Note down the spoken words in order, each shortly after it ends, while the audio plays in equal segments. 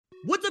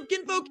What's up,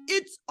 kinfolk?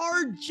 It's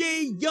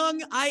RJ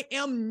Young. I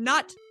am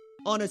not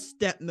on a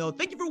step mill.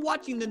 Thank you for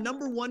watching the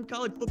 #1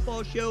 college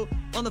football show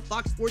on the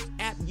Fox Sports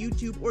app,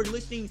 YouTube, or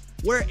listening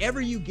wherever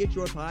you get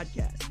your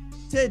podcast.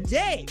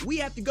 Today, we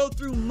have to go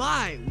through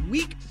my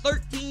Week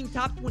 13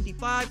 Top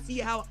 25, see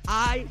how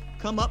I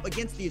come up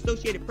against the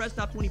Associated Press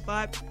Top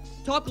 25,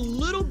 talk a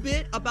little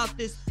bit about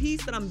this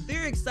piece that I'm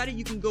very excited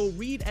you can go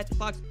read at the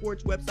Fox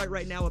Sports website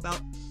right now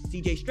about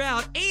CJ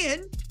Stroud,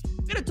 and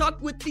I'm going to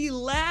talk with the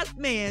last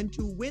man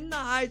to win the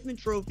Heisman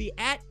Trophy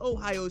at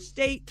Ohio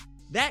State.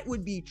 That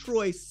would be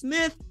Troy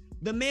Smith,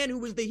 the man who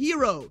was the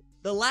hero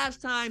the last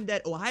time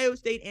that Ohio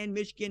State and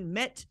Michigan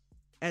met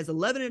as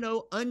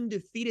 11-0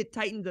 undefeated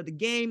Titans of the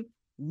game.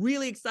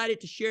 Really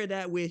excited to share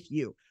that with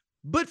you.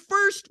 But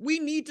first, we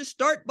need to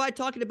start by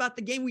talking about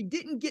the game we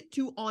didn't get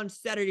to on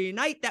Saturday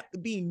night. That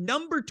would be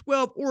number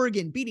 12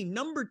 Oregon beating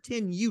number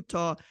 10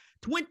 Utah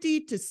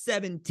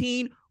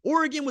 20-17.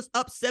 Oregon was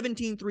up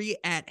 17-3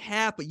 at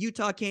half, but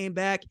Utah came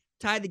back,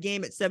 tied the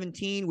game at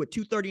 17 with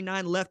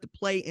 2:39 left to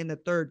play in the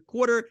third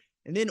quarter.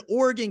 And then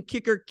Oregon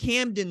kicker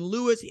Camden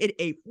Lewis hit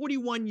a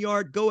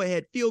 41-yard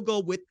go-ahead field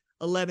goal with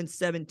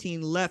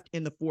 11:17 left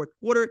in the fourth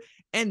quarter.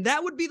 And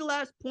that would be the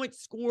last point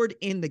scored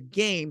in the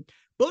game.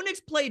 Bo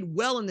Nix played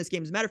well in this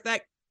game. As a matter of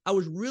fact, I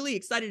was really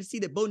excited to see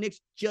that Bo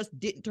Nix just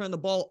didn't turn the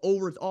ball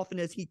over as often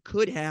as he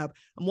could have.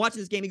 I'm watching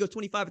this game. He goes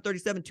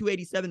 25-37,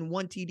 287,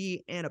 1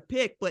 TD, and a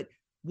pick. But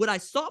what I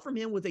saw from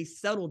him was a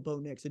settled Bo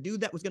Nix, a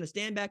dude that was going to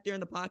stand back there in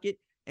the pocket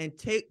and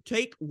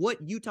take what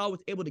Utah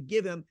was able to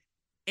give him.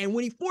 And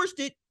when he forced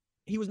it,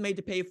 he was made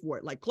to pay for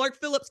it. Like Clark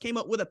Phillips came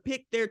up with a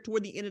pick there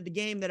toward the end of the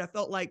game that I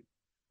felt like,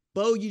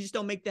 Bo, you just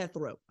don't make that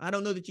throw. I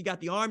don't know that you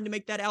got the arm to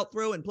make that out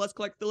throw. And plus,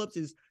 Clark Phillips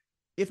is,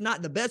 if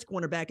not the best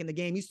cornerback in the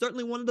game, he's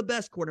certainly one of the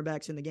best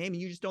quarterbacks in the game,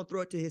 and you just don't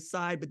throw it to his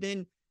side. But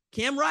then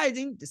Cam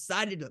Rising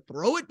decided to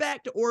throw it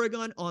back to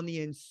Oregon on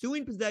the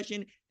ensuing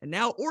possession, and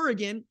now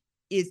Oregon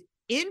is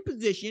in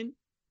position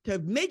to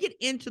make it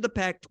into the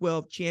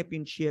Pac-12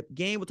 championship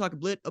game. We'll talk a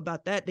bit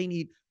about that. They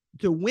need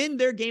to win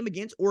their game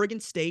against Oregon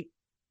State,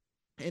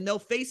 and they'll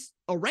face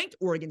a ranked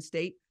Oregon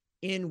State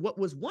in what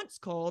was once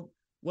called,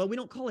 well, we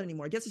don't call it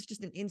anymore. I guess it's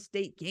just an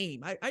in-state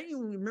game. I don't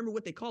even remember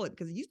what they call it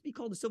because it used to be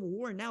called the Civil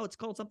War and now it's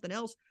called something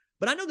else.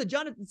 But I know that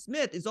Jonathan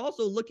Smith is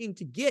also looking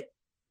to get,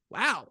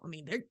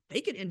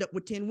 they could end up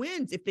with 10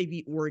 wins if they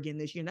beat Oregon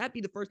this year. And that'd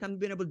be the first time they've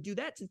been able to do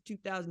that since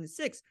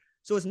 2006.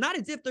 So it's not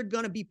as if they're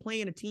going to be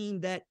playing a team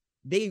that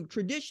they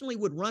traditionally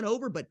would run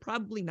over, but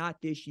probably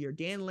not this year.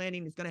 Dan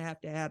Lanning is going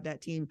to have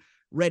that team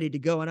ready to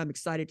go. And I'm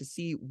excited to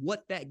see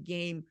what that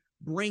game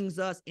brings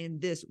us in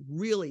this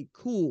really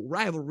cool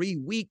rivalry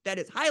week that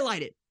is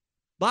highlighted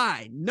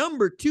by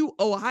number 2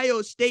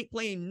 Ohio State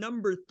playing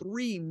number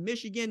 3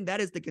 Michigan. That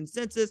is the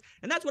consensus,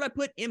 and that's what I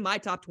put in my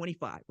top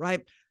 25,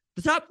 right?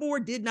 The top 4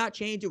 did not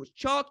change. It was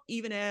chalk,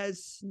 even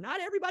as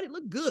not everybody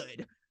looked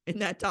good in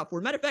that top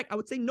 4. Matter of fact, I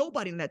would say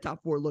nobody in that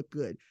top 4 looked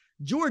good.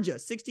 Georgia,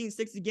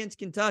 16-6 against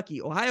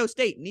Kentucky. Ohio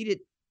State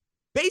needed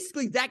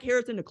basically Zach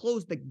Harrison to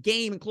close the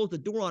game and close the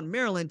door on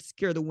Maryland to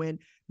secure the win.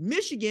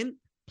 Michigan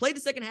played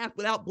the second half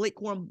without Blake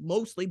Corum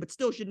mostly, but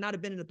still should not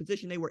have been in the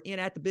position they were in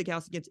at the Big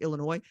House against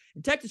Illinois.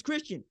 And Texas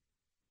Christian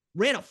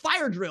ran a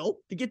fire drill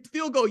to get the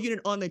field goal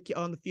unit on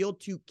the field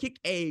to kick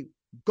a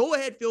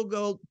go-ahead field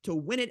goal to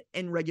win it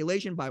in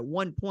regulation by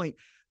 1 point.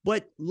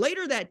 But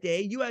later that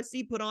day,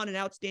 USC put on an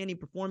outstanding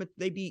performance.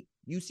 They beat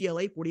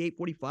UCLA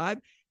 48-45,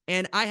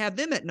 and I have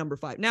them at number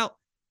 5. Now,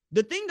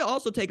 the thing to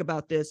also take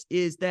about this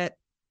is that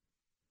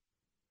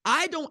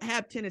I don't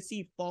have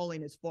Tennessee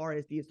falling as far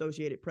as the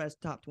Associated Press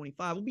top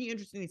 25. It'll be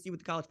interesting to see what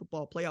the College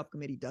Football Playoff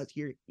Committee does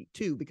here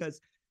too,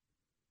 because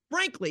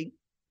frankly,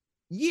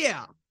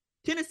 yeah,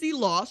 Tennessee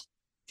lost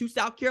to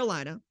South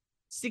Carolina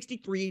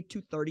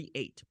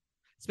 63-38.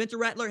 Spencer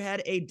Rattler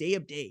had a day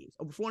of days,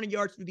 over 400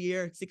 yards through the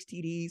air, 6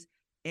 TDs,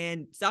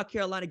 and South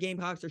Carolina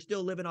Gamehawks are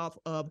still living off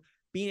of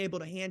being able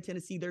to hand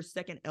Tennessee their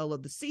second L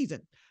of the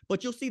season.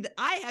 But you'll see that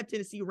I have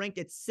Tennessee ranked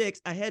at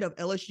 6 ahead of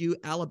LSU,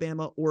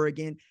 Alabama,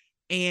 Oregon,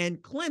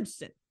 and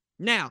Clemson.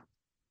 Now,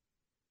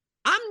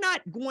 I'm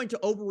not going to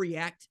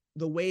overreact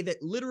the way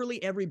that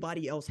literally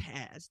everybody else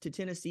has to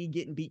Tennessee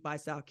getting beat by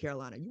South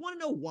Carolina. You want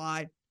to know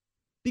why?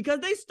 Because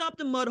they stopped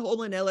a mud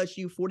hole in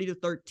LSU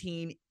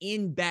 40-13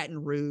 in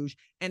Baton Rouge,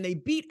 and they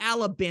beat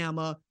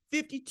Alabama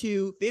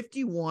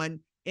 52-51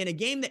 in a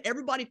game that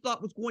everybody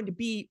thought was going to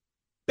be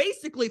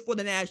basically for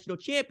the national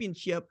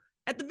championship.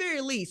 At the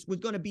very least, was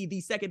going to be the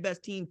second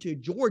best team to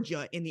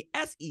Georgia in the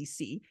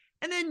SEC.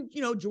 And then,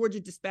 Georgia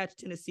dispatched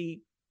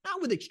Tennessee, not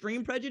with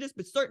extreme prejudice,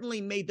 but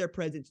certainly made their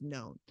presence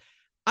known.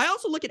 I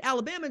also look at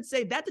Alabama and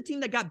say that's a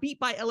team that got beat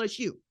by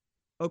LSU,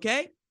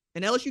 okay?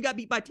 And LSU got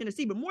beat by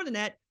Tennessee, but more than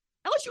that,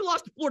 LSU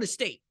lost to Florida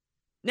State.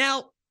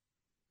 Now,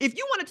 if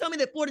you want to tell me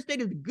that Florida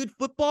State is a good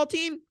football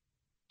team,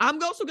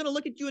 I'm also going to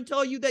look at you and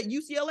tell you that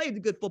UCLA is a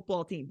good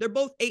football team. They're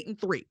both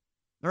 8-3,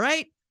 all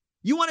right?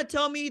 You want to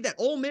tell me that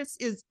Ole Miss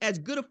is as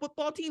good a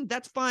football team?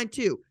 That's fine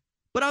too.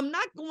 But I'm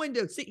not going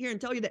to sit here and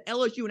tell you that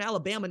LSU and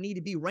Alabama need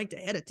to be ranked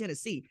ahead of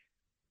Tennessee.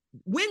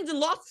 Wins and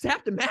losses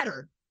have to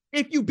matter.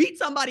 If you beat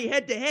somebody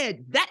head to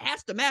head, that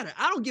has to matter.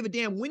 I don't give a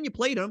damn when you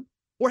played them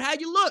or how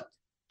you looked.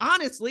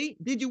 Honestly,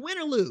 did you win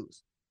or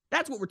lose?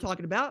 That's what we're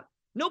talking about.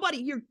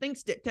 Nobody here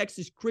thinks that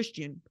Texas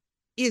Christian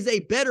is a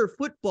better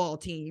football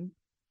team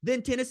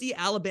than Tennessee,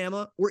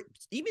 Alabama, or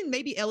even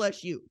maybe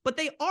LSU. But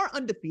they are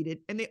undefeated,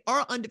 and they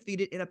are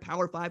undefeated in a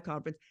Power 5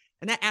 conference,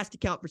 and that has to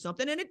count for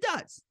something, and it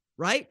does,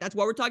 right? That's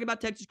why we're talking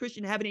about Texas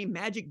Christian having a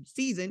magic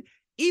season,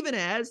 even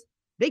as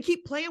they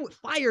keep playing with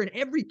fire in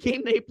every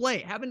game they play,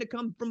 having to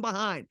come from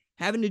behind,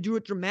 having to do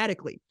it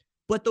dramatically.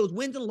 But those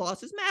wins and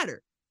losses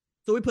matter.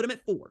 So we put them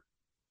at 4,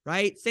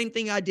 right? Same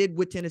thing I did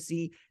with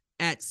Tennessee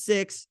at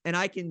 6, and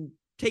I can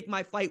take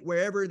my fight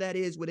wherever that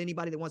is with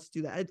anybody that wants to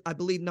do that. I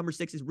believe number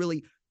 6 is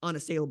really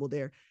unassailable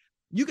there.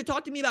 You could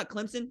talk to me about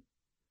Clemson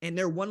and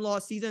their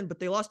one-loss season, but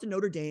they lost to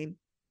Notre Dame.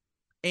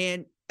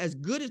 And as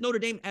good as Notre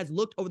Dame has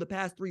looked over the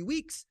past 3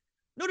 weeks,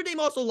 Notre Dame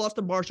also lost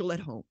to Marshall at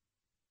home.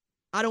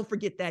 I don't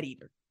forget that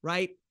either,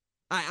 right?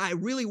 I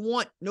really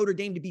want Notre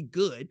Dame to be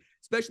good,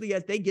 especially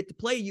as they get to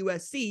play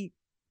USC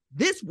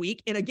this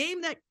week in a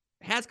game that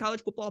has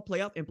college football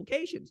playoff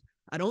implications.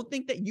 I don't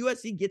think that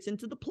USC gets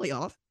into the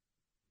playoff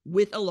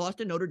with a loss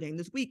to Notre Dame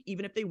this week,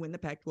 even if they win the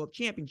Pac-12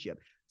 championship.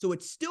 So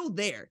it's still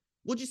there.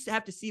 We'll just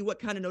have to see what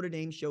kind of Notre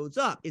Dame shows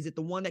up. Is it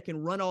the one that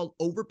can run all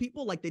over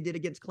people like they did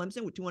against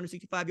Clemson with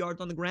 265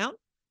 yards on the ground?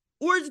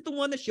 Or is it the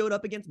one that showed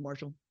up against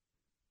Marshall?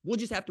 We'll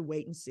just have to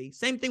wait and see.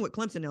 Same thing with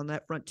Clemson on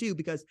that front too,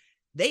 because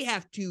they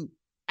have to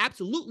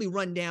absolutely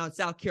run down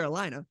South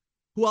Carolina,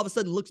 who all of a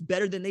sudden looks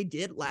better than they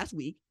did last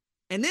week.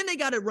 And then they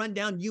got to run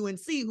down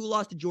UNC, who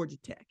lost to Georgia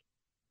Tech,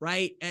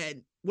 right?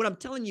 And what I'm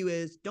telling you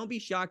is don't be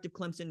shocked if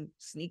Clemson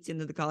sneaks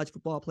into the college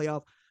football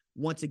playoff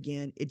once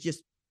again. It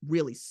just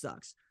really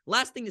sucks.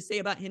 Last thing to say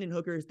about Hendon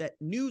Hooker is that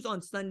news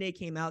on Sunday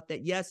came out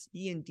that, yes,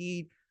 he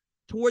indeed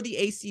tore the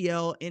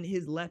ACL in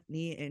his left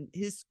knee and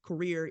his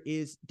career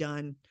is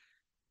done.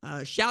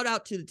 Shout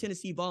out to the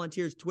Tennessee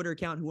Volunteers Twitter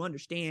account who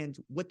understands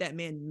what that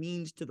man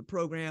means to the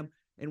program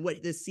and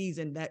what this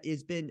season that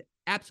has been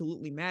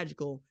absolutely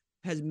magical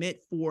has meant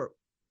for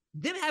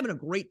them having a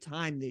great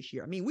time this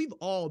year. I mean, we've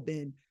all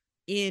been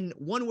in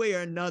one way or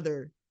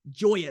another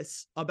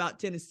joyous about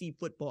Tennessee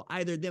football,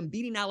 either them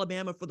beating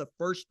Alabama for the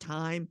first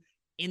time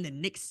in the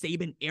Nick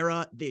Saban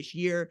era this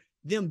year,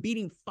 them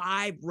beating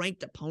 5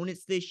 ranked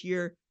opponents this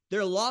year,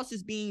 their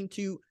losses being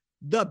to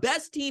the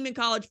best team in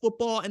college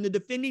football and the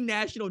defending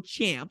national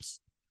champs,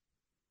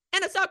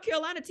 and a South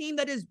Carolina team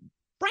that is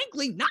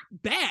frankly not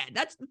bad.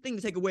 That's the thing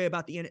to take away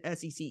about the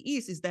SEC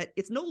East is that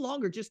it's no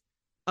longer just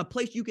a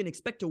place you can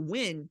expect to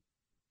win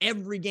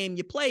every game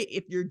you play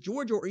if you're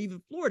Georgia or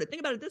even Florida.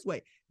 Think about it this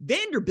way.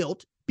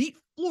 Vanderbilt beat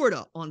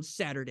Florida on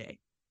Saturday.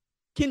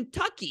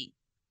 Kentucky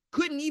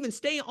couldn't even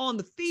stay on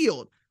the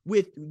field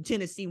with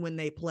Tennessee when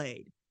they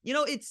played. You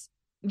know, it's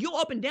you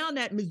up and down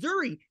that.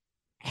 Missouri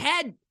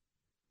had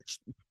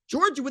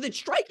Georgia within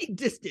striking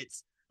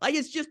distance. Like,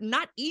 it's just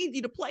not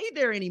easy to play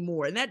there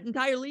anymore. And that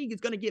entire league is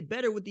going to get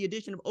better with the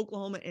addition of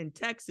Oklahoma and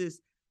Texas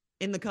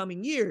in the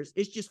coming years.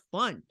 It's just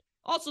fun.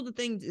 Also, the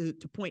thing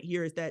to point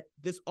here is that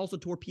this also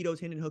torpedoes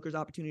Hendon Hooker's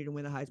opportunity to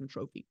win the Heisman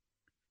Trophy.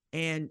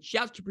 And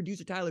shouts to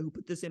producer Tyler who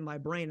put this in my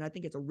brain, and I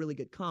think it's a really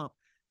good comp.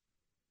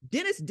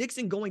 Dennis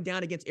Dixon going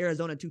down against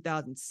Arizona in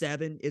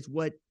 2007 is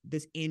what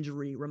this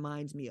injury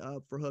reminds me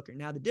of for Hooker.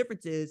 Now, the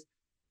difference is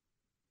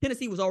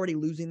Tennessee was already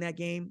losing that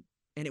game,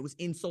 and it was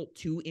insult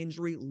to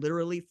injury,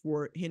 literally,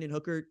 for Hendon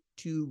Hooker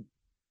to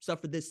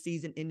suffer this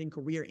season-ending,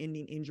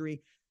 career-ending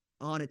injury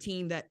on a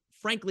team that,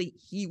 frankly,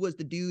 he was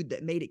the dude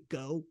that made it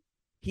go.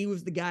 He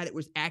was the guy that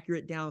was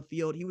accurate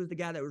downfield. He was the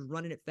guy that was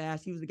running it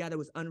fast. He was the guy that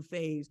was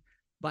unfazed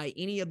by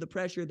any of the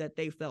pressure that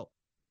they felt.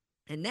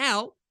 And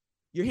now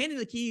you're handing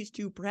the keys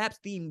to perhaps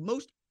the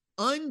most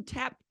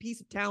untapped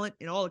piece of talent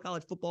in all of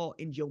college football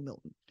in Joe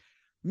Milton.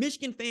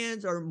 Michigan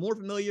fans are more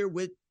familiar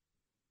with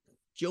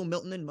Joe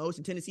Milton than most,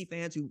 and Tennessee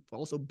fans who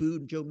also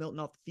booed Joe Milton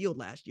off the field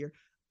last year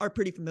are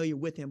pretty familiar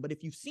with him. But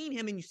if you've seen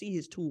him and you see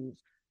his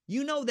tools,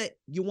 you know that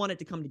you want it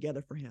to come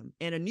together for him.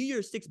 And a New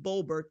Year's Six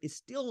bowl berth is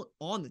still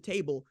on the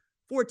table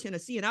for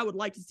Tennessee, and I would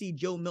like to see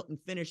Joe Milton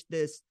finish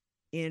this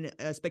in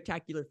a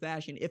spectacular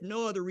fashion. If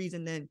no other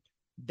reason, then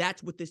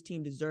that's what this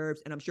team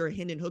deserves, and I'm sure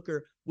Hendon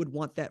Hooker would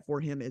want that for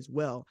him as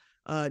well.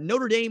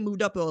 Notre Dame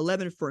moved up to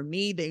 11 for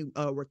me. They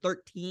were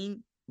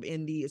 13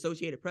 in the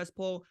Associated Press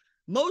poll.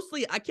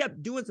 Mostly, I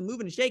kept doing some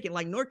moving and shaking.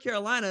 Like North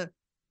Carolina,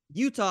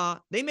 Utah,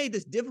 they made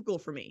this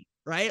difficult for me,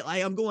 right?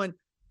 Like I'm going,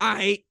 all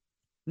right,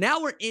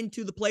 now we're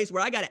into the place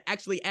where I got to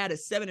actually add a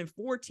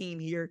 7-4 team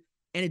here,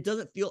 and it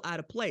doesn't feel out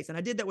of place. And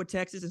I did that with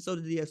Texas, and so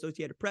did the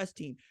Associated Press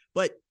team.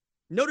 But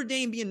Notre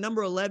Dame being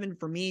number 11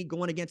 for me,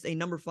 going against a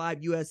number 5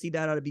 USC,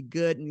 that ought to be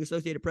good. And the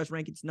Associated Press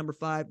rankings number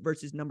 5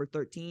 versus number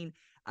 13.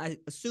 I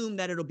assume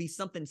that it'll be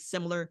something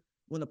similar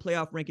when the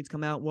playoff rankings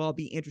come out. We'll all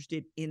be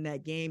interested in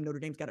that game. Notre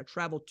Dame's got to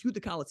travel to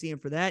the Coliseum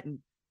for that. And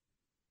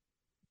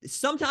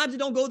sometimes it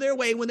don't go their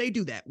way when they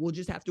do that. We'll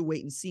just have to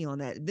wait and see on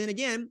that. Then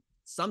again,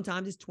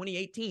 sometimes it's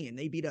 2018 and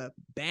they beat a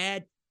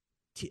bad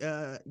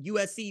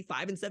USC,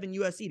 5-7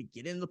 USC to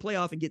get into the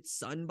playoff and get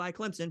sunned by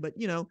Clemson. But,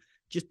 you know,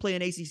 just play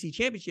an ACC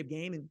championship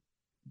game and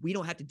we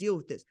don't have to deal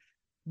with this.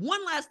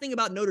 One last thing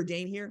about Notre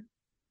Dame here.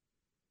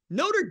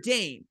 Notre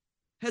Dame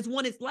has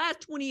won its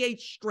last 28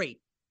 straight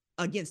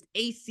against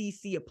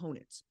ACC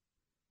opponents.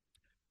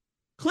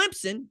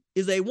 Clemson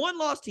is a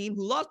one-loss team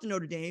who lost to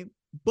Notre Dame,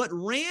 but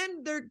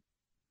ran their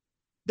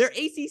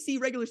ACC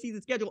regular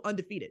season schedule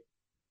undefeated.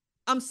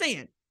 I'm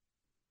saying,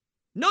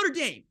 Notre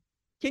Dame,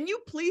 can you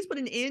please put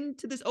an end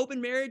to this open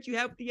marriage you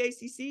have with the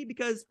ACC?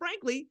 Because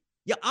frankly,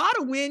 you ought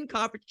to win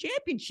conference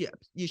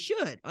championships. You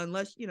should,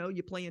 unless,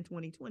 you play in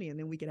 2020, and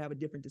then we can have a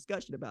different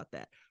discussion about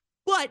that.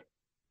 But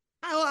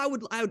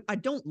I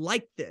don't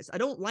like this. I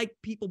don't like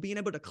people being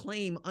able to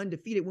claim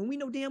undefeated when we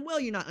know damn well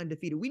you're not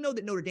undefeated. We know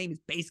that Notre Dame is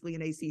basically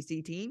an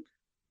ACC team.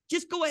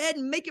 Just go ahead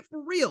and make it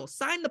for real.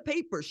 Sign the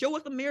paper. Show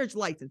us a marriage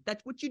license.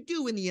 That's what you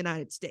do in the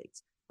United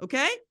States.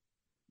 Okay?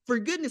 For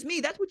goodness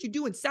me, that's what you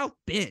do in South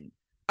Bend.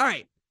 All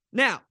right.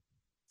 Now,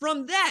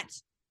 from that,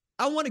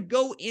 I want to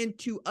go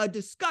into a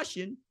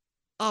discussion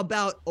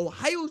about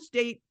Ohio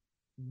State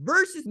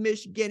versus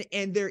Michigan,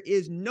 and there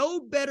is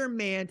no better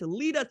man to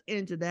lead us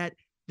into that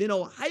than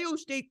Ohio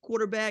State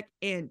quarterback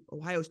and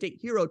Ohio State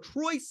hero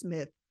Troy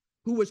Smith,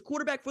 who was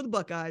quarterback for the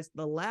Buckeyes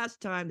the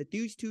last time that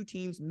these two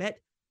teams met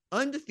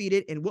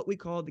undefeated in what we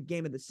call the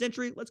game of the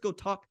century. Let's go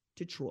talk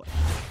to Troy.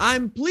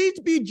 I'm pleased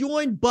to be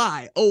joined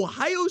by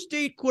Ohio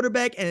State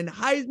quarterback and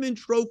Heisman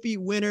Trophy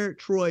winner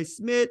Troy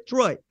Smith.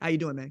 Troy, how you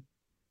doing, man?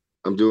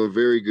 I'm doing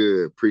very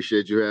good.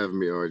 Appreciate you having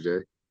me,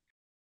 RJ.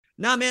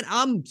 Nah, man,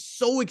 I'm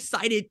so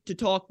excited to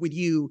talk with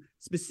you,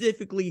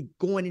 specifically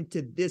going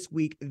into this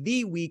week,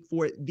 the week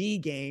for the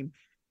game.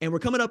 And we're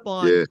coming up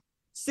on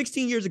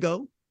 16 years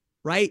ago,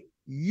 right?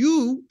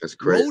 You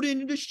rode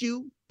into the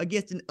shoe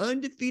against an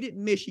undefeated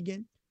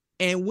Michigan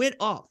and went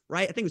off,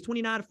 right? I think it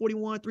was 29-41,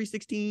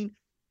 316,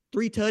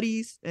 3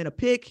 tutties, and a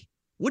pick.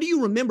 What do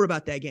you remember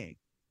about that game?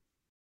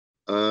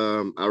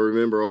 I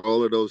remember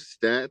all of those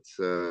stats.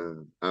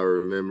 I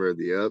remember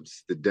the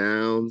ups, the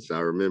downs. I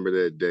remember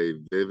that day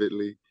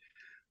vividly.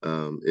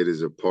 It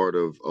is a part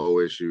of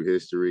OSU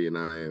history, and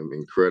I am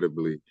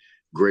incredibly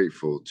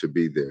grateful to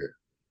be there.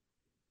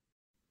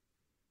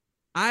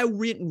 I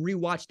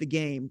rewatched the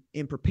game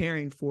in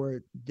preparing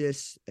for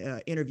this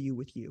interview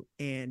with you,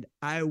 and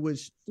I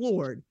was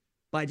floored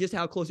by just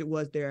how close it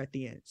was there at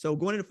the end. So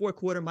going into the fourth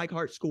quarter, Mike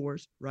Hart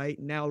scores, right?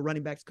 Now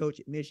running backs coach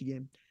at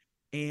Michigan.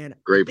 And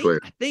great player.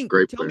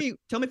 Tell me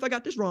if I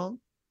got this wrong.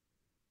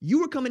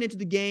 You were coming into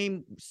the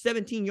game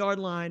 17-yard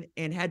line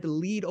and had to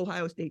lead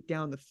Ohio State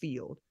down the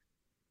field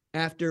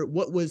after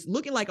what was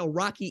looking like a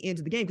rocky end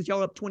to the game because y'all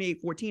were up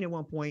 28-14 at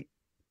one point.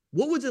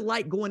 What was it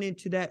like going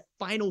into that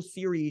final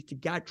series to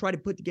try to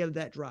put together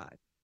that drive?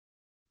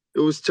 It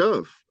was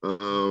tough.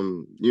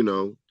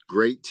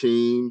 Great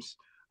teams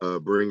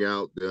bring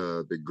out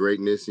the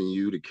greatness in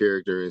you, the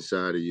character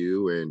inside of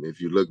you. And if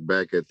you look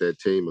back at that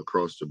team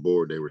across the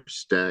board, they were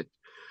stacked.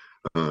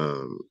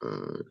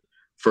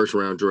 First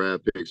round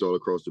draft picks all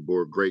across the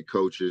board, great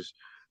coaches,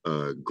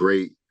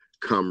 great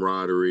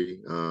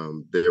camaraderie.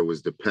 There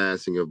was the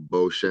passing of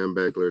Bo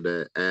Schembechler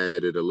that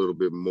added a little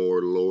bit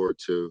more lore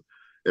to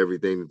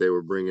everything that they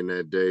were bringing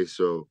that day.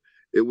 So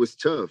it was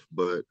tough,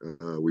 but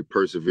we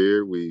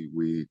persevered.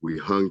 We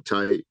hung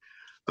tight.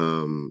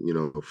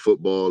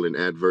 Football in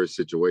adverse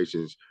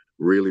situations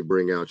really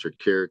bring out your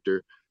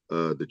character,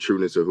 the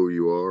trueness of who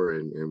you are,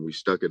 and we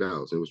stuck it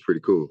out. So it was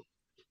pretty cool.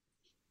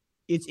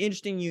 It's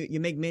interesting you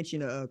make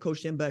mention of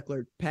Coach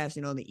Schembechler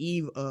passing on the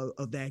eve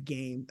of that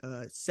game,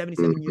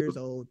 77 years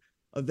old,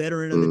 a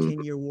veteran of the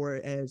 10-year war,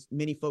 as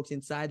many folks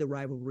inside the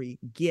rivalry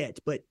get.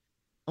 But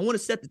I want to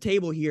set the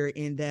table here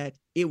in that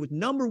it was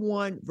number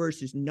 1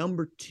 versus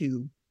number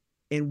 2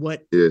 in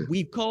what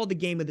we've called the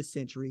game of the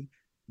century.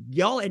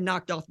 Y'all had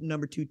knocked off the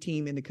number 2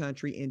 team in the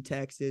country in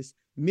Texas.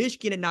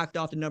 Michigan had knocked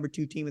off the number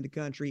 2 team in the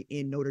country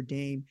in Notre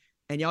Dame,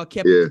 and y'all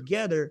kept it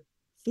together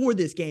for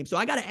this game. So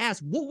I got to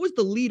ask, what was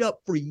the lead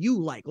up for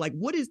you like? Like,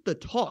 what is the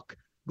talk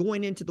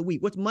going into the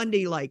week? What's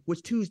Monday like?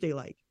 What's Tuesday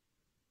like?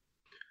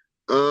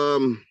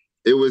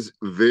 It was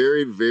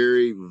very,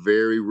 very,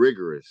 very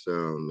rigorous.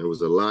 There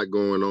was a lot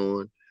going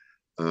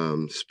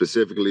on,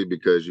 specifically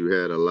because you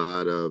had a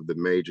lot of the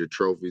major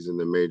trophies and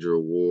the major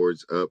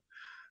awards up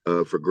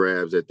for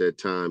grabs at that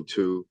time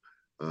too.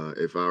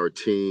 If our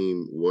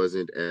team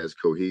wasn't as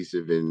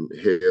cohesive and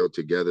held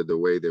together the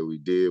way that we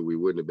did, we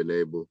wouldn't have been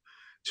able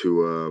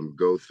to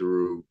go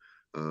through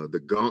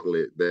the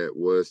gauntlet that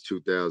was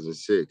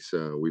 2006.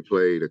 We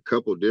played a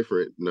couple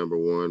different number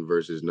 1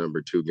 versus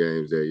number 2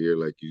 games that year,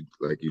 like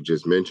you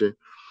just mentioned.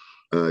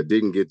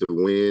 Didn't get the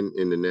win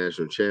in the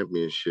national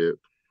championship,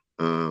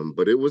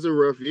 but it was a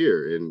rough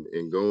year.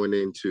 And going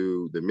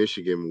into the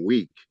Michigan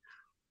week,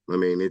 I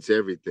mean, it's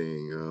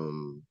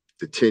everything.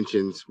 The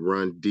tensions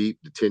run deep,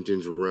 the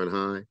tensions run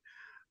high.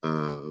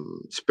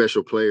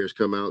 Special players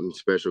come out in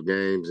special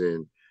games,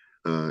 and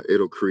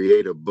it'll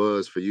create a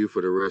buzz for you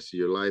for the rest of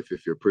your life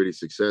if you're pretty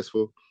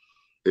successful.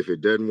 If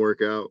it doesn't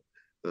work out,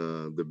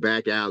 the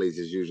back alleys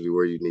is usually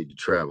where you need to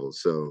travel.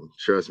 So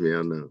trust me,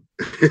 I know.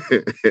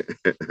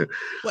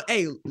 Well,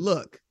 hey,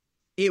 look,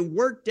 it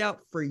worked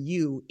out for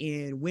you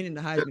in winning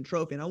the Heisman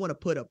Trophy. And I want to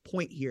put a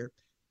point here.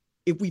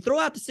 if we throw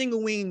out the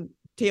single wing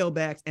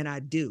tailbacks, and I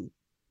do,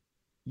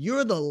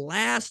 you're the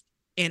last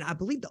and I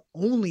believe the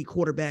only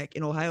quarterback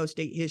in Ohio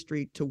State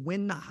history to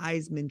win the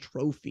Heisman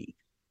Trophy.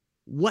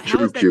 How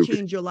has that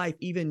changed your life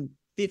even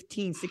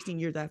 15, 16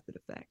 years after the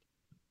fact?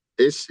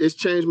 It's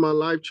changed my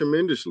life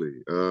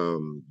tremendously.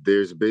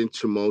 There's been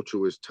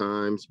tumultuous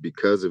times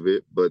because of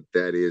it, but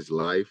that is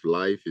life.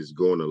 Life is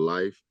going to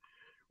life,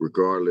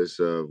 regardless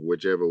of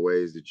whichever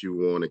ways that you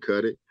want to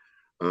cut it.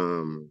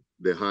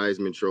 The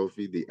Heisman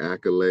Trophy, the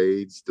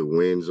accolades, the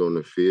wins on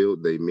the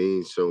field, they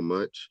mean so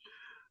much.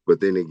 But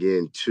then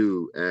again,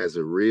 too, as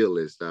a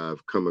realist,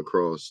 I've come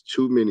across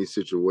too many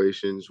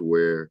situations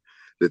where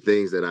the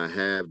things that I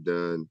have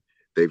done,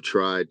 they've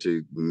tried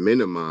to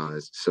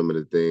minimize some of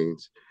the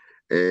things.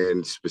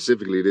 And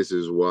specifically, this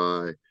is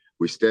why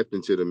we stepped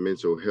into the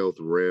mental health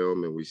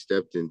realm and we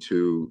stepped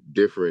into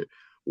different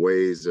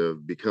ways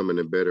of becoming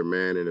a better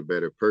man and a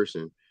better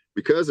person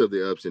because of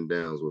the ups and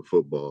downs with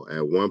football.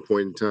 At one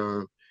point in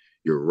time,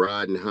 you're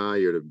riding high,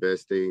 you're the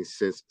best thing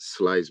since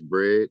sliced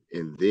bread.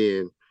 And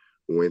then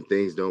when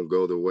things don't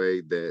go the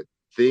way that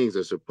things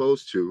are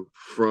supposed to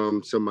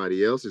from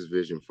somebody else's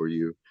vision for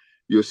you,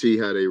 you'll see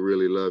how they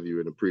really love you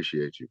and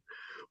appreciate you.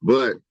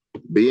 But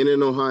being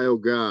an Ohio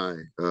guy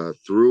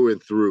through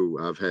and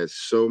through, I've had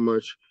so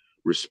much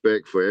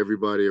respect for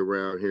everybody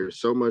around here,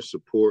 so much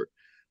support.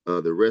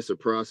 The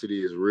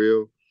reciprocity is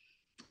real.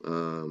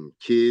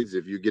 Kids,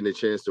 if you're getting a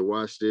chance to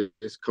watch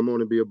this, come on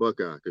and be a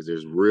Buckeye because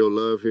there's real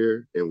love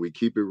here and we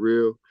keep it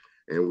real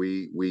and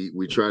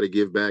we try to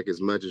give back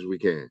as much as we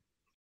can.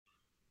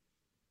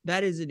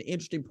 That is an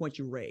interesting point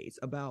you raise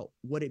about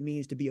what it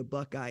means to be a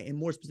Buckeye and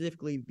more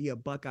specifically be a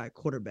Buckeye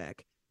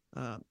quarterback.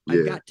 I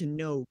got to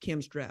know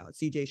Kim Stroud,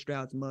 CJ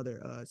Stroud's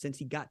mother, since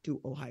he got to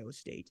Ohio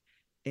State.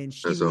 And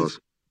she was awesome.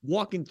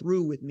 Walking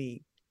through with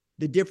me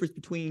the difference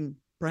between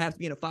perhaps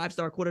being a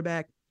 5-star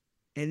quarterback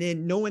and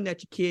then knowing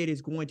that your kid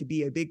is going to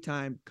be a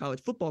big-time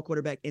college football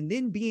quarterback and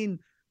then being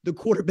the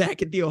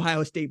quarterback at the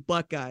Ohio State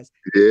Buckeyes.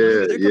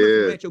 They're coming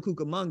from Rancho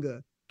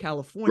Cucamonga,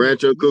 California.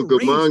 Rancho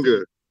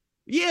Cucamonga.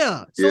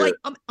 Yeah. So, like,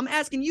 I'm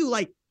asking you,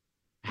 like,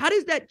 how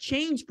does that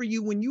change for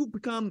you when you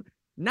become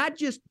not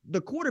just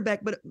the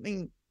quarterback, but, I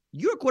mean,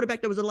 you're a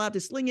quarterback that was allowed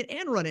to sling it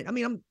and run it. I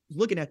mean, I'm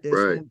looking at this.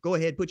 Right. Go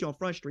ahead, put you on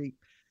Front Street.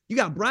 You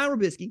got Brian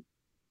Robisky.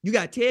 You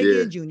got Ted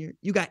Ginn Jr.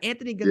 You got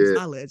Anthony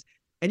Gonzalez.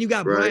 And you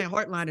got Brian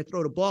Hartline to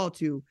throw the ball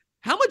to.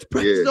 How much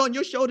pressure is on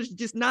your shoulders to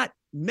just not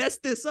mess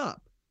this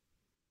up?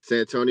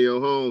 Santonio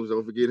Holmes,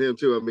 don't forget him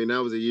too. I mean,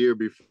 that was a year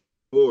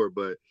before,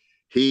 but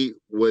he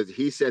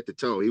set the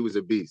tone. He was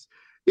a beast.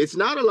 It's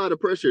not a lot of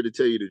pressure, to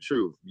tell you the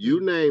truth.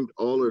 You named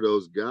all of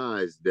those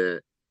guys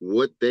that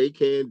what they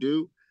can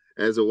do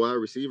as a wide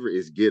receiver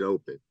is get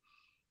open.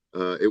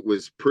 It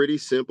was pretty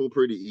simple,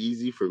 pretty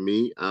easy for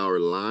me. Our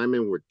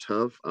linemen were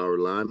tough. Our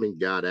linemen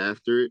got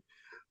after it.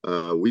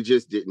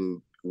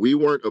 We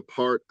weren't a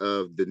part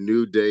of the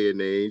new day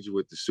and age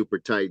with the super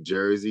tight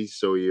jerseys,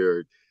 so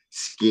your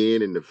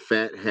skin and the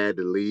fat had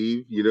to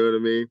leave. You know what I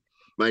mean?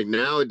 Like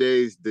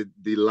nowadays,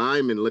 the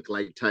linemen look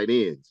like tight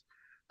ends.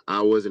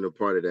 I wasn't a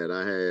part of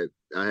that.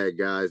 I had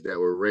guys that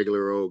were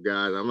regular old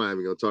guys. I'm not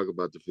even going to talk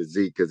about the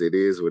physique because it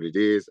is what it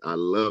is. I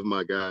love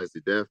my guys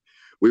to death.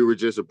 We were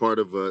just a part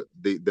of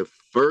the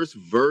first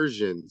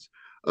versions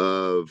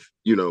of,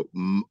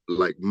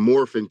 like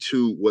morphing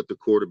to what the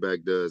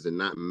quarterback does and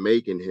not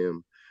making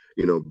him,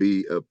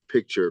 be a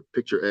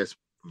picturesque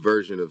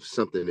version of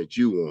something that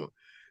you want.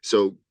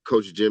 So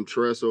Coach Jim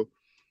Tressel,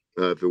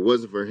 if it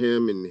wasn't for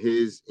him and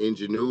his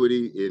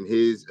ingenuity and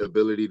his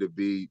ability to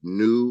be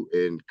new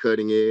and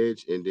cutting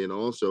edge and then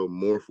also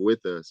morph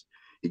with us,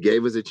 he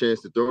gave us a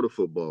chance to throw the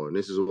football. And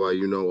this is why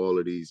all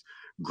of these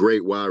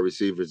great wide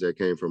receivers that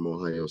came from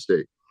Ohio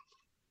State.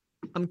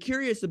 I'm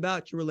curious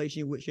about your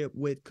relationship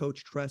with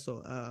Coach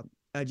Tressel.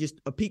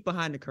 Just a peek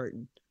behind the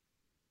curtain.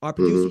 Our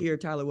producer here,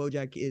 Tyler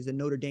Wojak, is a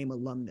Notre Dame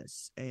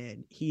alumnus,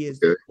 and he is,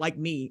 like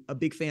me, a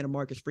big fan of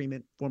Marcus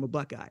Freeman, former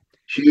Buckeye.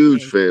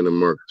 Huge fan of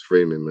Marcus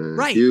Freeman, man.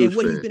 Right, Huge and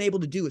what fan. He's been able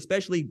to do,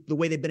 especially the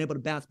way they've been able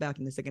to bounce back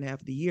in the second half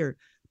of the year.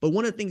 But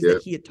one of the things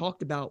that he had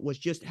talked about was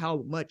just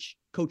how much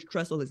Coach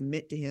Tressel has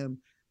meant to him,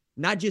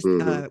 not just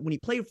when he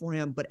played for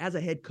him, but as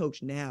a head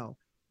coach now.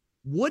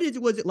 Was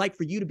it like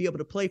for you to be able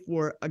to play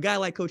for a guy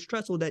like Coach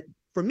Tressel that,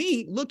 for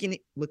me, looking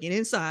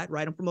inside,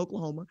 right, I'm from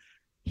Oklahoma,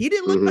 he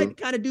didn't look like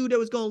the kind of dude that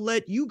was going to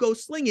let you go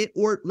sling it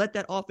or let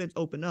that offense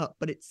open up.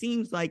 But it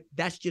seems like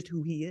that's just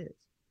who he is.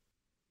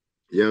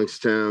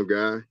 Youngstown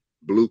guy,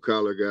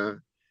 blue-collar guy,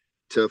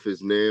 tough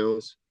as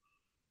nails.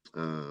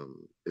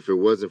 If it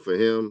wasn't for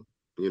him,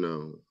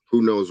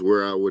 who knows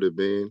where I would have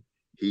been.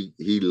 He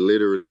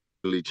literally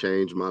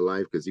changed my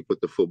life because he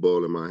put the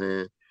football in my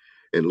hand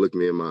and looked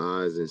me in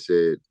my eyes and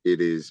said, it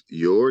is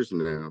yours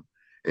now.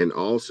 And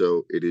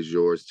also, it is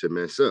yours to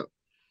mess up.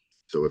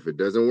 So if it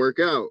doesn't work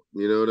out,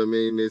 you know what I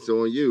mean? It's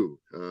on you.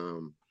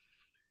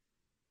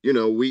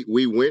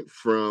 We went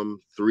from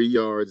 3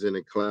 yards in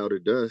a cloud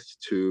of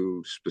dust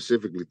to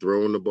specifically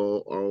throwing the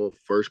ball all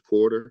first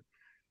quarter.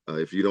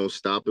 If you don't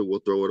stop it,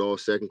 we'll throw it all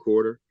second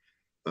quarter.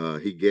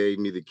 He gave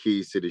me the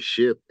keys to the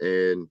ship,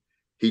 and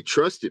he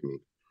trusted me.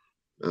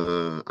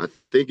 I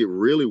think it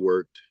really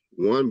worked,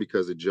 one,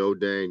 because of Joe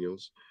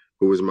Daniels,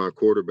 who was my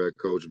quarterback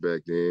coach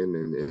back then.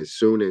 And as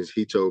soon as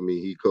he told me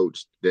he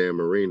coached Dan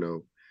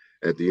Marino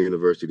at the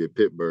University of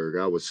Pittsburgh,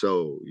 I was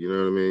sold. You know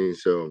what I mean?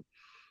 So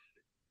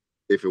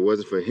if it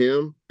wasn't for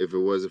him, if it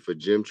wasn't for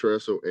Jim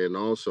Tressel, and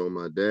also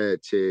my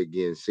dad, Ted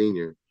Ginn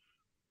Sr.,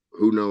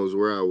 who knows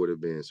where I would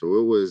have been. So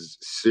it was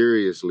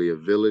seriously a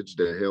village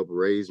that helped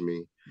raise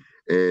me.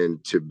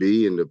 And to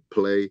be and to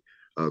play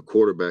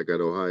quarterback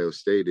at Ohio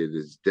State, it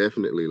is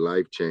definitely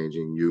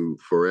life-changing. You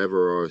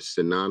forever are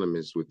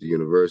synonymous with the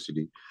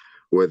university,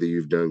 whether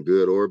you've done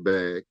good or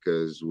bad,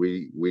 because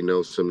we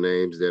know some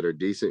names that are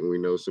decent and we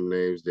know some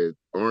names that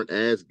aren't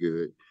as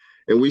good.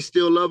 And we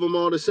still love them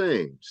all the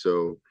same.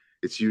 So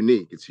it's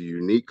unique. It's a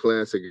unique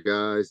class of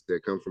guys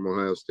that come from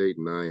Ohio State,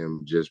 and I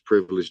am just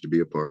privileged to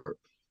be a part.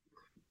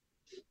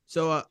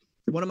 So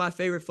one of my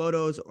favorite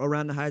photos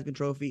around the Heisman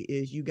Trophy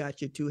is you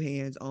got your two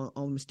hands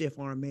on the stiff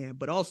arm man,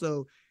 but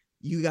also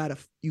you got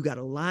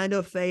a lined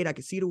up fade. I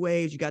can see the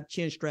waves. You got the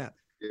chin strap.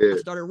 Yeah. I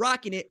started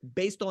rocking it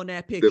based on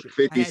that picture. The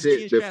 50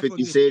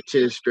 cent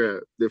chin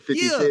strap. The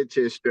 50 cent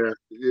chin strap.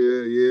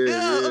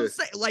 Yeah. I'm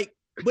saying, like,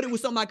 but it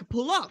was something I could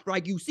pull off.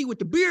 Like you see with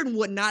the beard and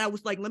whatnot. I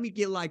was like, let me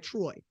get like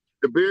Troy.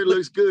 The beard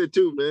looks good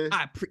too, man.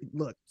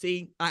 Look,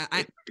 see,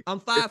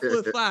 I'm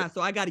 5'5", so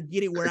I got to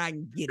get it where I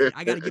can get it.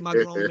 I got to get my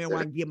grown man where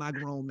I can get my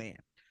grown man.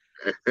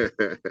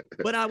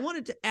 But I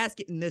wanted to ask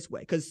it in this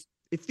way, because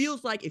it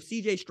feels like if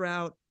C.J.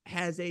 Stroud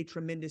has a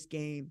tremendous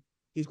game,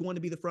 he's going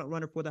to be the front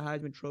runner for the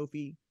Heisman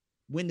Trophy,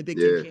 win the Big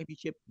Ten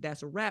championship.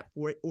 That's a wrap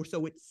for it, or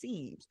so it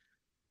seems.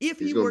 If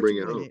he were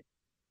to win it,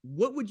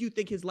 what would you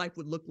think his life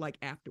would look like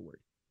afterward?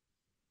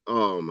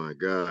 Oh my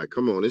God!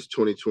 Come on, it's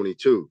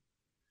 2022.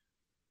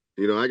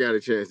 You know, I got a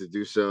chance to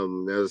do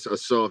something that was a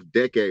soft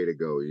decade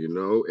ago, you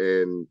know,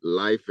 and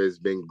life has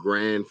been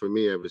grand for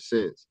me ever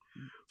since.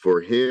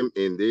 For him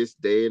in this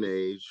day and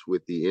age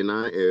with the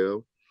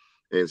NIL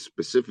and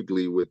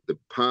specifically with the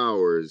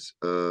powers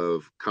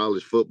of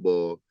college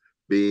football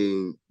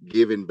being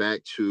given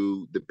back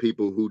to the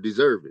people who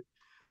deserve it.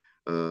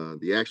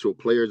 The actual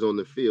players on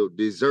the field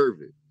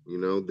deserve it. You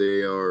know,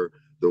 they are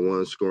the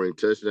ones scoring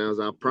touchdowns.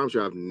 I promise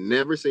you, I've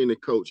never seen a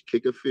coach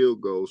kick a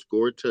field goal,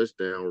 score a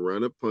touchdown,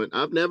 run a punt.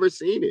 I've never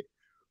seen it.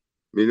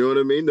 You know what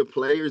I mean? The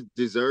players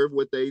deserve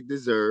what they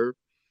deserve.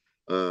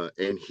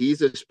 And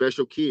he's a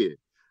special kid.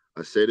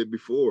 I said it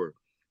before.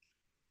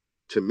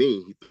 To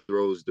me, he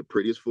throws the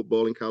prettiest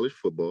football in college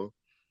football.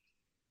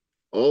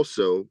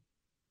 Also,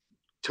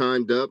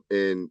 timed up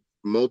and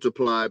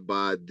multiplied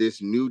by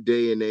this new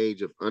day and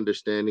age of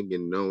understanding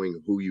and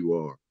knowing who you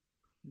are.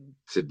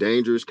 It's a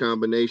dangerous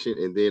combination.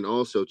 And then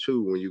also,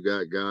 too, when you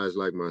got guys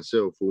like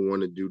myself who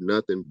want to do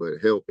nothing but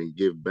help and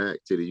give back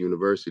to the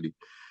university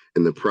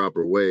in the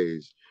proper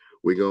ways,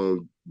 we're going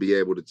to be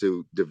able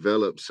to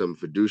develop some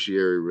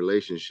fiduciary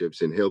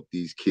relationships and help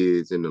these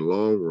kids in the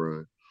long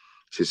run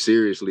to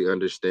seriously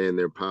understand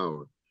their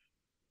power.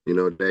 You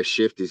know, that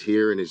shift is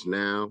here and it's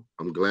now.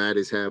 I'm glad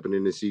it's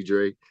happening to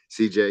CJ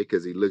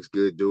because he looks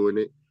good doing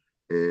it.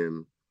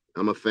 And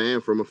I'm a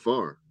fan from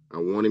afar. I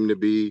want him to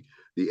be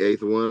the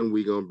 8th one.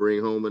 We're going to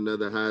bring home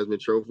another Heisman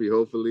Trophy,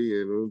 hopefully,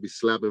 and we'll be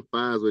slapping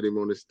fives with him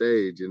on the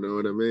stage, you know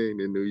what I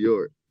mean, in New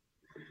York.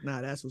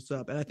 Nah, that's what's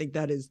up. And I think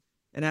that is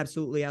an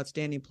absolutely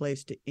outstanding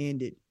place to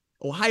end it.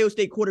 Ohio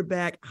State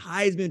quarterback,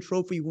 Heisman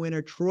Trophy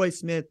winner, Troy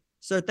Smith.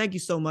 Sir, thank you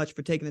so much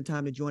for taking the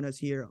time to join us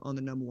here on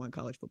the #1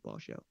 college football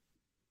show.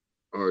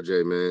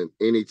 RJ, man,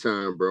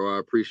 anytime, bro. I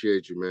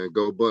appreciate you, man.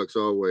 Go Bucks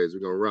always.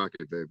 We're going to rock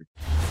it, baby.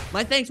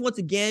 My thanks once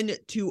again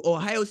to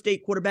Ohio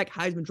State quarterback,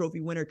 Heisman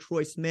Trophy winner,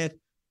 Troy Smith,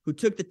 who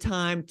took the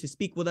time to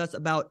speak with us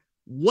about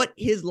what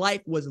his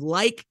life was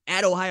like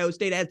at Ohio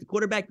State as the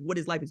quarterback, what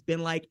his life has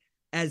been like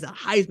as a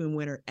Heisman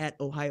winner at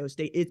Ohio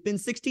State. It's been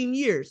 16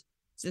 years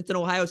since an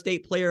Ohio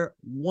State player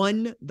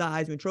won the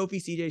Heisman Trophy.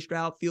 C.J.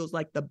 Stroud feels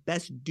like the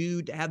best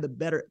dude to have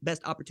the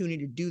best opportunity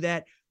to do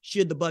that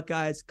should the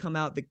Buckeyes come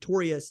out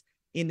victorious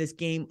in this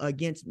game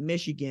against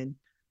Michigan.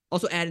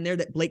 Also add in there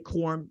that Blake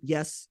Corum,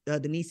 yes, the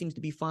knee seems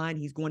to be fine.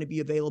 He's going to be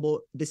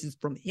available. This is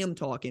from him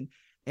talking,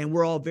 and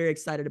we're all very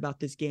excited about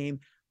this game.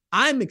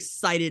 I'm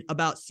excited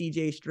about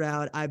C.J.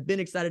 Stroud. I've been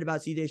excited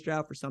about C.J.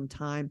 Stroud for some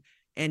time.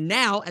 And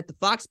now at the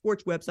Fox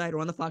Sports website or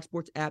on the Fox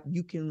Sports app,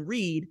 you can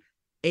read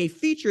a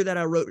feature that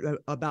I wrote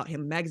about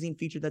him, a magazine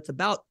feature that's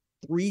about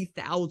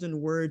 3,000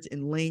 words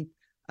in length.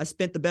 I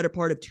spent the better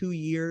part of 2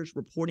 years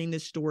reporting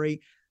this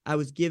story. I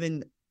was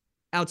given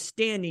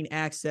outstanding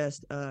access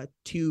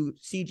to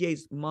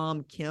CJ's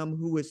mom, Kim,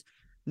 who was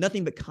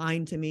nothing but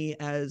kind to me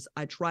as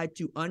I tried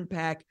to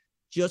unpack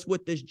just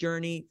what this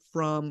journey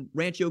from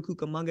Rancho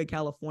Cucamonga,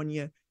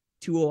 California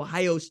to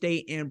Ohio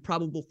State and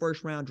probable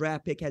first-round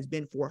draft pick has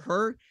been for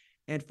her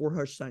and for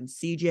her son,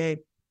 CJ.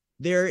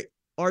 There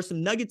are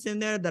some nuggets in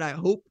there that I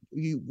hope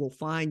you will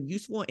find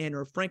useful and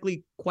are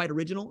frankly quite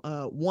original.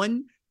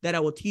 One that I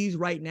will tease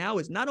right now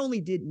is not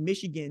only did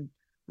Michigan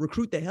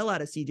recruit the hell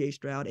out of CJ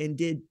Stroud and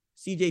did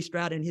CJ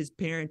Stroud and his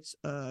parents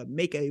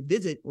make a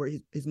visit, or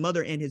his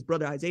mother and his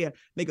brother Isaiah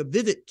make a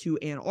visit to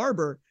Ann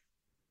Arbor,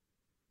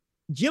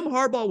 Jim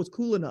Harbaugh was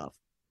cool enough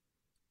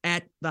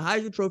at the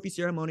Heisman Trophy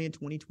ceremony in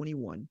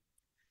 2021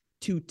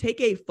 to take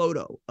a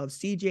photo of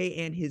CJ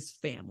and his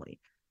family.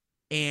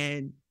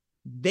 And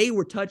they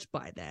were touched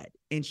by that.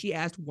 And she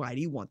asked, why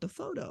do you want the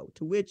photo?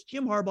 To which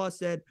Jim Harbaugh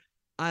said,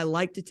 I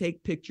like to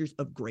take pictures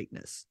of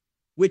greatness,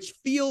 which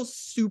feels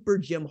super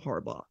Jim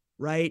Harbaugh,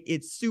 right?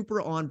 It's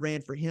super on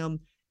brand for him.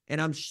 And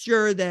I'm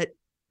sure that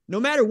no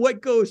matter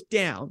what goes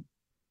down,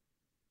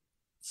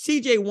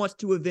 CJ wants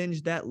to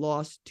avenge that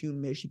loss to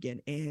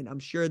Michigan. And I'm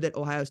sure that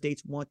Ohio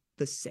State's want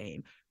the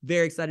same.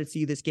 Very excited to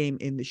see this game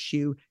in the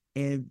shoe,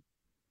 and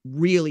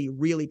really,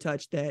 really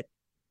touched that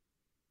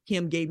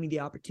Kim gave me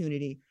the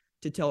opportunity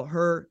to tell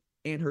her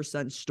and her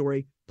son's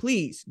story.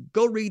 Please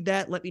go read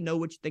that. Let me know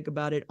what you think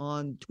about it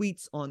on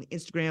tweets, on the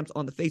Instagrams,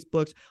 on the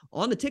Facebooks,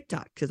 on the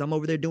TikTok, because I'm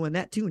over there doing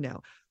that too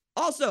now.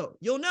 Also,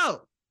 you'll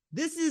know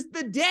this is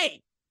the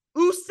day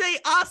Use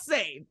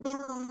Ase,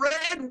 the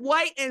red,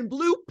 white, and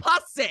blue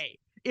passe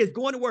is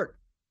going to work.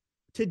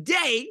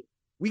 Today,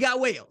 we got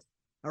Wales.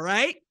 All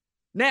right?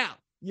 Now,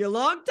 your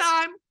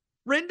longtime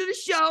friend of the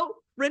show,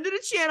 friend of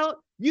the channel,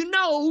 you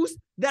knows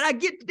that I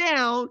get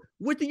down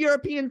with the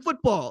European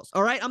footballs.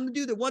 All right? I'm the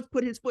dude that once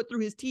put his foot through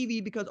his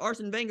TV because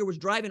Arsene Wenger was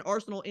driving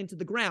Arsenal into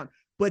the ground.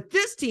 But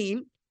this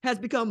team has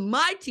become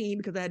my team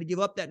because I had to give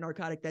up that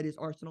narcotic that is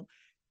Arsenal.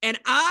 And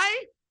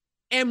I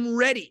am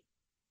ready.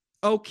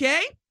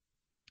 Okay?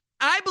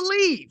 I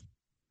believe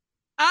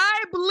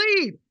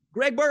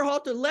Greg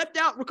Berhalter left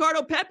out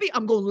Ricardo Pepi.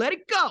 I'm going to let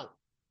it go.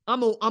 I'm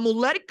going to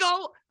let it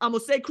go. I'm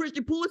going to say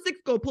Christian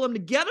Pulisic's going to pull them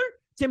together.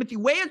 Timothy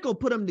Weah's going to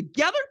put them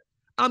together.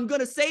 I'm going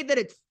to say that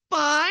it's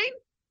fine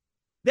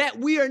that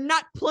we are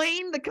not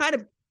playing the kind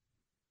of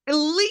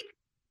elite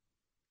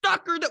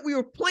soccer that we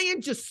were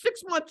playing just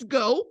 6 months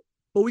ago,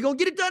 but we're going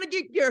to get it done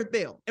against Gareth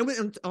Bale.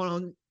 And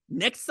on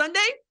next Sunday,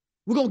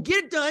 we're going to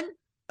get it done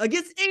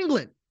against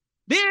England.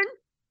 Then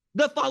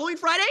the following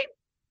Friday,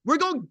 we're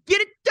going to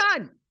get it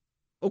done,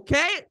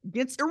 okay,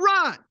 against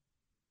Iran.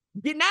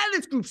 Getting out of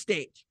this group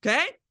stage,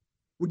 okay?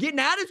 We're getting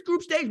out of this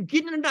group stage. We're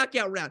getting in the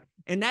knockout round.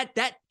 And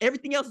that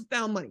everything else is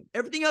found money.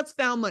 Everything else is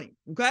found money,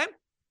 okay?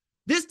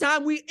 This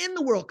time, we in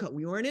the World Cup.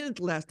 We weren't in it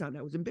the last time.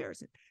 That was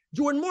embarrassing.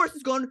 Jordan Morris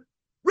is going to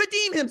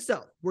redeem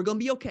himself. We're going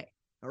to be okay,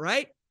 all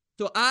right?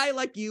 So I,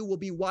 like you, will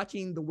be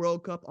watching the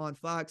World Cup on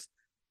Fox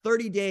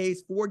 30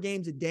 days, 4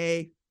 games a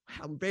day.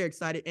 I'm very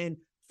excited. And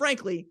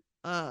frankly,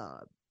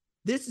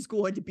 this is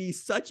going to be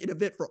such an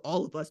event for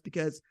all of us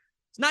because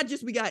it's not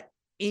just we got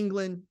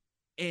England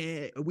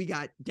and we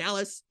got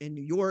Dallas and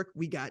New York.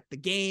 We got the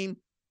game.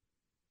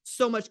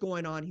 So much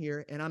going on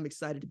here, and I'm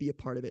excited to be a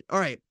part of it. All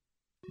right.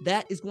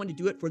 That is going to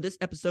do it for this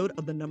episode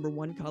of the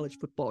 #1 College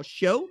Football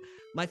Show.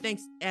 My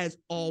thanks, as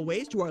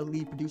always, to our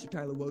lead producer,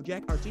 Tyler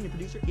Wojak. Our senior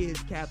producer is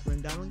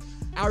Catherine Dowling.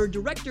 Our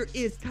director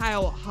is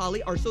Kyle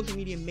Holly. Our social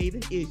media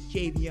maven is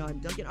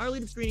Javion Duncan. Our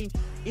lead of screening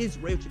is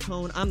Rachel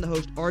Chacon. I'm the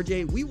host,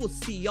 RJ. We will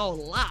see y'all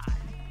live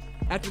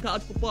after the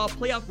college football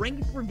playoff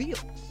rankings reveal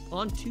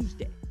on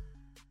Tuesday.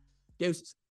 Deuces.